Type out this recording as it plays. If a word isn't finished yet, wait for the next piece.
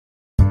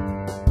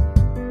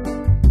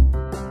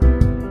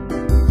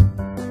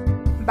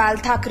Bal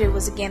Thackeray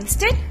was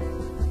against it.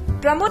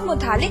 Pramod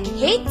Muthalik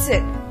hates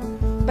it.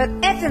 But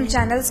FM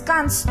channels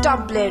can't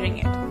stop blaring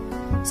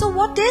it. So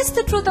what is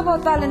the truth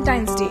about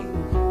Valentine's Day?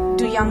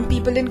 Do young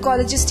people in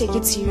colleges take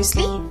it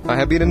seriously? I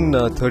have been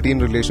in 13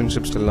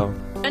 relationships till now.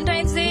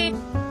 Valentine's Day,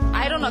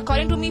 I don't know,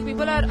 according to me,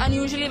 people are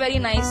unusually very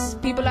nice.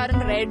 People are in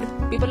red.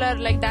 People are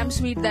like damn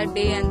sweet that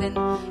day. And then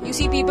you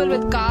see people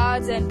with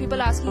cards and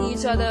people asking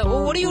each other,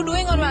 oh, what are you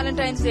doing on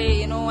Valentine's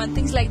Day? And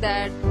things like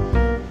that.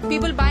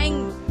 People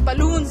buying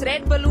balloons,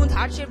 red balloons,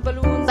 heart-shaped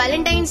balloons.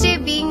 Valentine's Day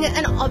being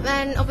an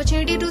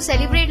opportunity to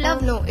celebrate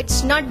love, no,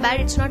 it's not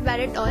bad. It's not bad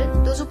at all.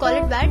 Those who call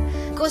it bad,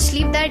 go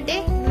sleep that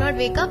day, do not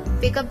wake up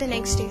the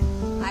next day.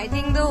 I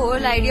think the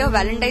whole idea of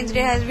Valentine's Day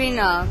has been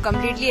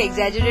completely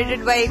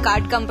exaggerated by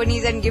card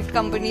companies and gift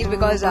companies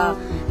because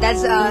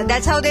that's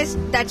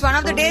one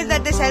of the days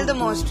that they sell the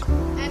most.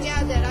 And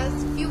yeah, there are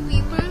few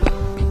people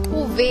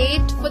who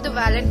wait for the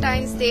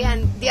Valentine's Day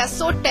and they are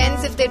so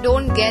tense if they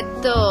don't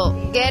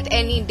get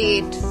any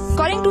date.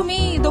 According to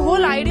me, the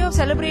whole idea of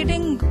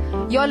celebrating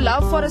your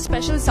love for a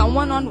special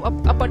someone on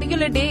a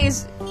particular day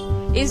is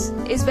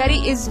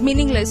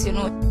meaningless,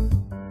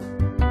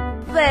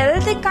 Well,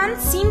 they can't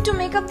seem to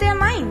make up their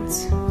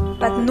minds.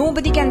 But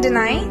nobody can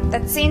deny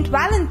that Saint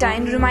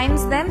Valentine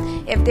reminds them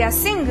if they are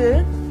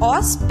single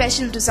or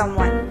special to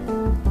someone.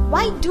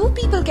 Why do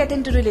people get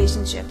into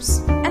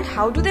relationships? And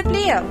how do they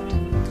play out?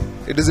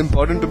 It is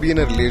important to be in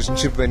a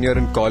relationship when you're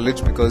in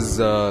college because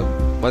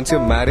once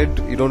you're married,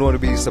 you don't want to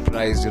be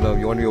surprised.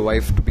 You want your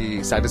wife to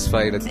be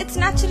satisfied. It's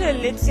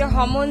natural. It's your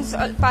hormones,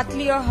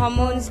 partly your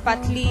hormones,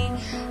 partly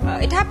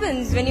it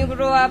happens when you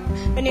grow up.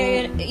 When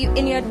you're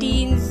in your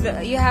teens,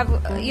 you have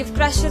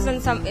crushes on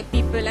some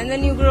people, and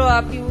then you grow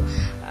up.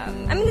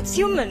 It's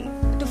human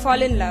to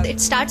fall in love. It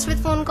starts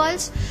with phone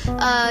calls.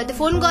 The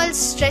phone calls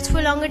stretch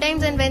for longer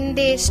times, and when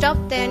they stop,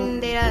 then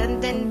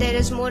there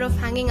is more of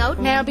hanging out.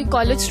 मैं अभी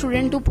college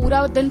student हूँ,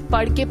 पूरा दिन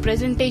पढ़ के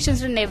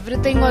presentations and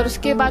everything, और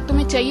उसके बाद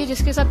तुम्हें चाहिए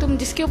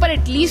जिसके ऊपर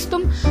एटलीस्ट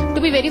तुम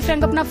टू बी वेरी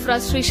फ्रैंक अपना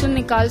फ्रस्ट्रेशन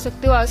निकाल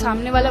सकते हो और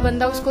सामने वाला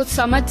बंदा उसको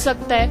समझ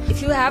सकता है.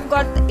 If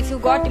you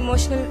got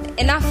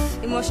enough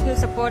emotional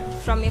support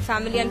from your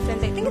family and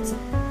friends, I think it's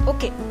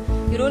okay.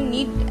 You don't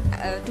need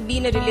to be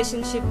in a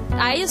relationship.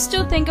 I used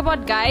to think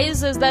about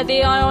guys is that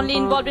they are only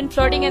involved in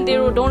flirting and they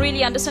don't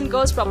really understand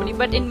girls properly.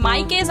 But in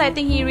my case, I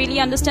think he really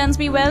understands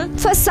me well.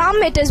 For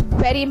some, it is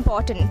very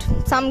important.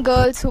 Some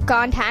girls who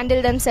can't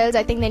handle themselves,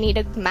 I think they need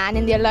a man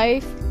in their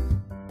life.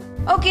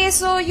 Okay,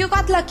 so you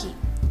got lucky.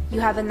 You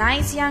have a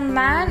nice young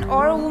man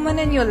or a woman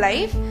in your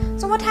life.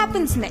 So what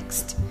happens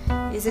next?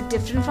 Is it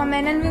different for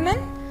men and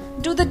women?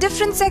 Do the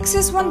different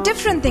sexes want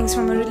different things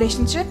from a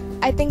relationship?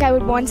 I think I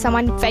would want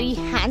someone very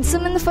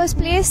handsome in the first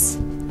place.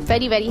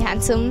 Very, very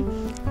handsome.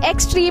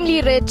 Extremely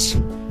rich,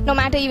 no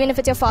matter even if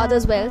it's your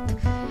father's wealth.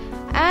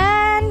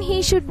 And he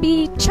should be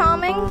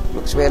charming.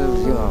 Looks well,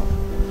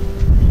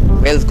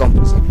 wealth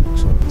compensating.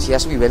 So she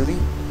has to be wealthy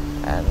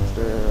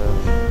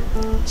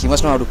and she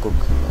must know how to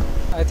cook.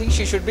 I think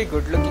she should be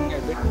good looking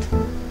a bit.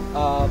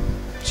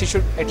 She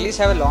should at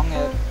least have a long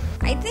hair.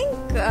 I think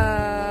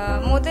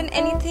more than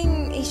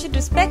anything, he should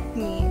respect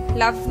me,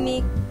 love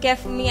me, care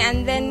for me,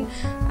 and then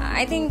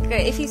I think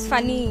if he's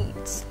funny,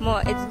 it's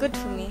good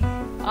for me.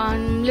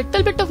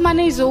 Little bit of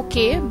money is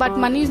okay, but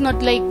money is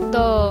not like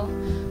the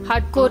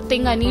hardcore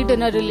thing I need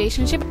in a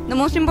relationship. The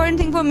most important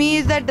thing for me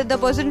is that the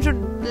person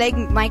should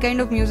like my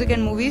kind of music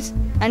and movies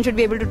and should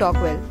be able to talk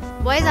well.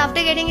 Boys,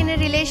 after getting in a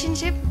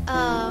relationship,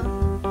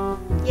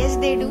 yes,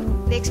 they do.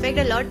 They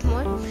expect a lot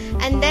more,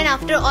 and then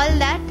after all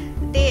that,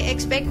 they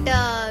expect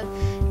their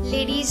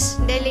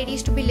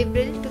ladies to be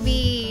liberal, to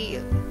be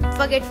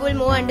forgetful,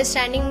 more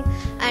understanding,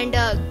 and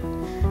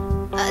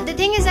the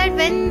thing is that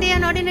when they are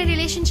not in a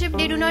relationship,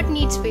 they do not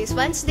need space.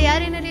 Once they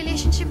are in a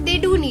relationship, they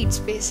do need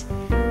space.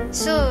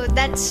 So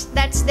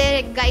that's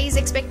their guys'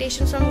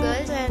 expectations from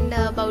girls, and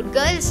about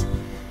girls,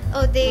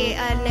 they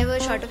are never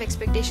short of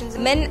expectations.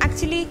 Men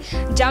actually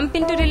jump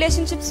into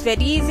relationships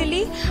very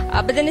easily,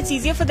 but then it's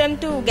easier for them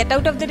to get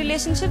out of the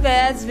relationship,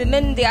 whereas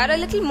women, they are a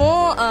little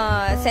more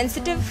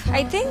sensitive,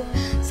 I think.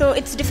 So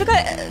it's difficult.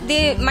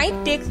 They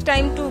might take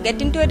time to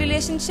get into a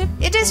relationship.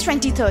 It is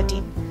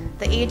 2013,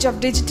 the age of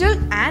digital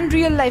and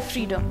real life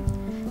freedom.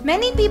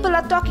 Many people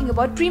are talking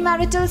about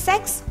premarital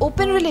sex,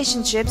 open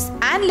relationships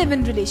and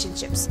live-in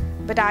relationships.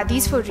 But are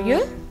these for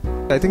real?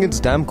 I think it's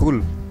damn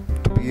cool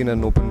to be in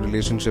an open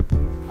relationship.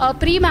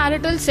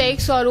 Premarital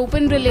sex or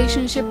open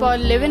relationship or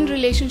live-in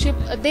relationship,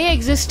 they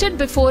existed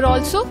before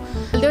also.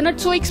 They're not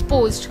so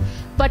exposed.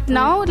 But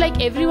now, like,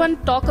 everyone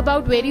talk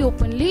about very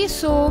openly,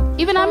 so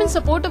even I'm in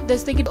support of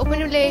this. Open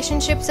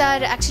relationships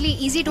are actually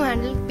easy to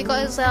handle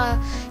because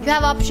you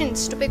have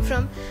options to pick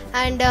from,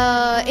 and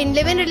in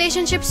live-in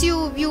relationships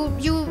you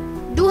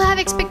do have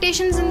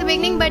expectations in the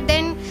beginning, but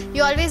then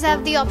you always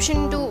have the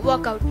option to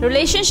walk out.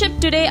 Relationships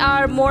today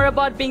are more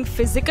about being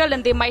physical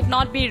and they might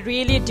not be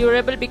really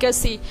durable because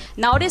see,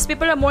 nowadays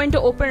people are more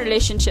into open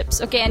relationships,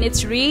 okay, and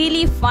it's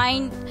really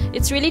fine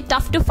it's really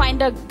tough to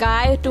find a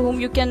guy to whom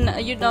you can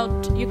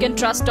you can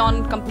trust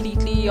on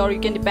completely, or you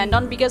can depend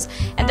on,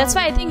 and that's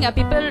why I think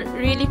people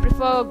really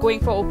prefer going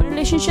for open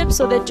relationships,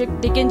 so that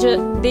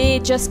they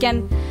just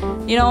can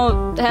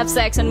have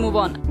sex and move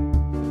on.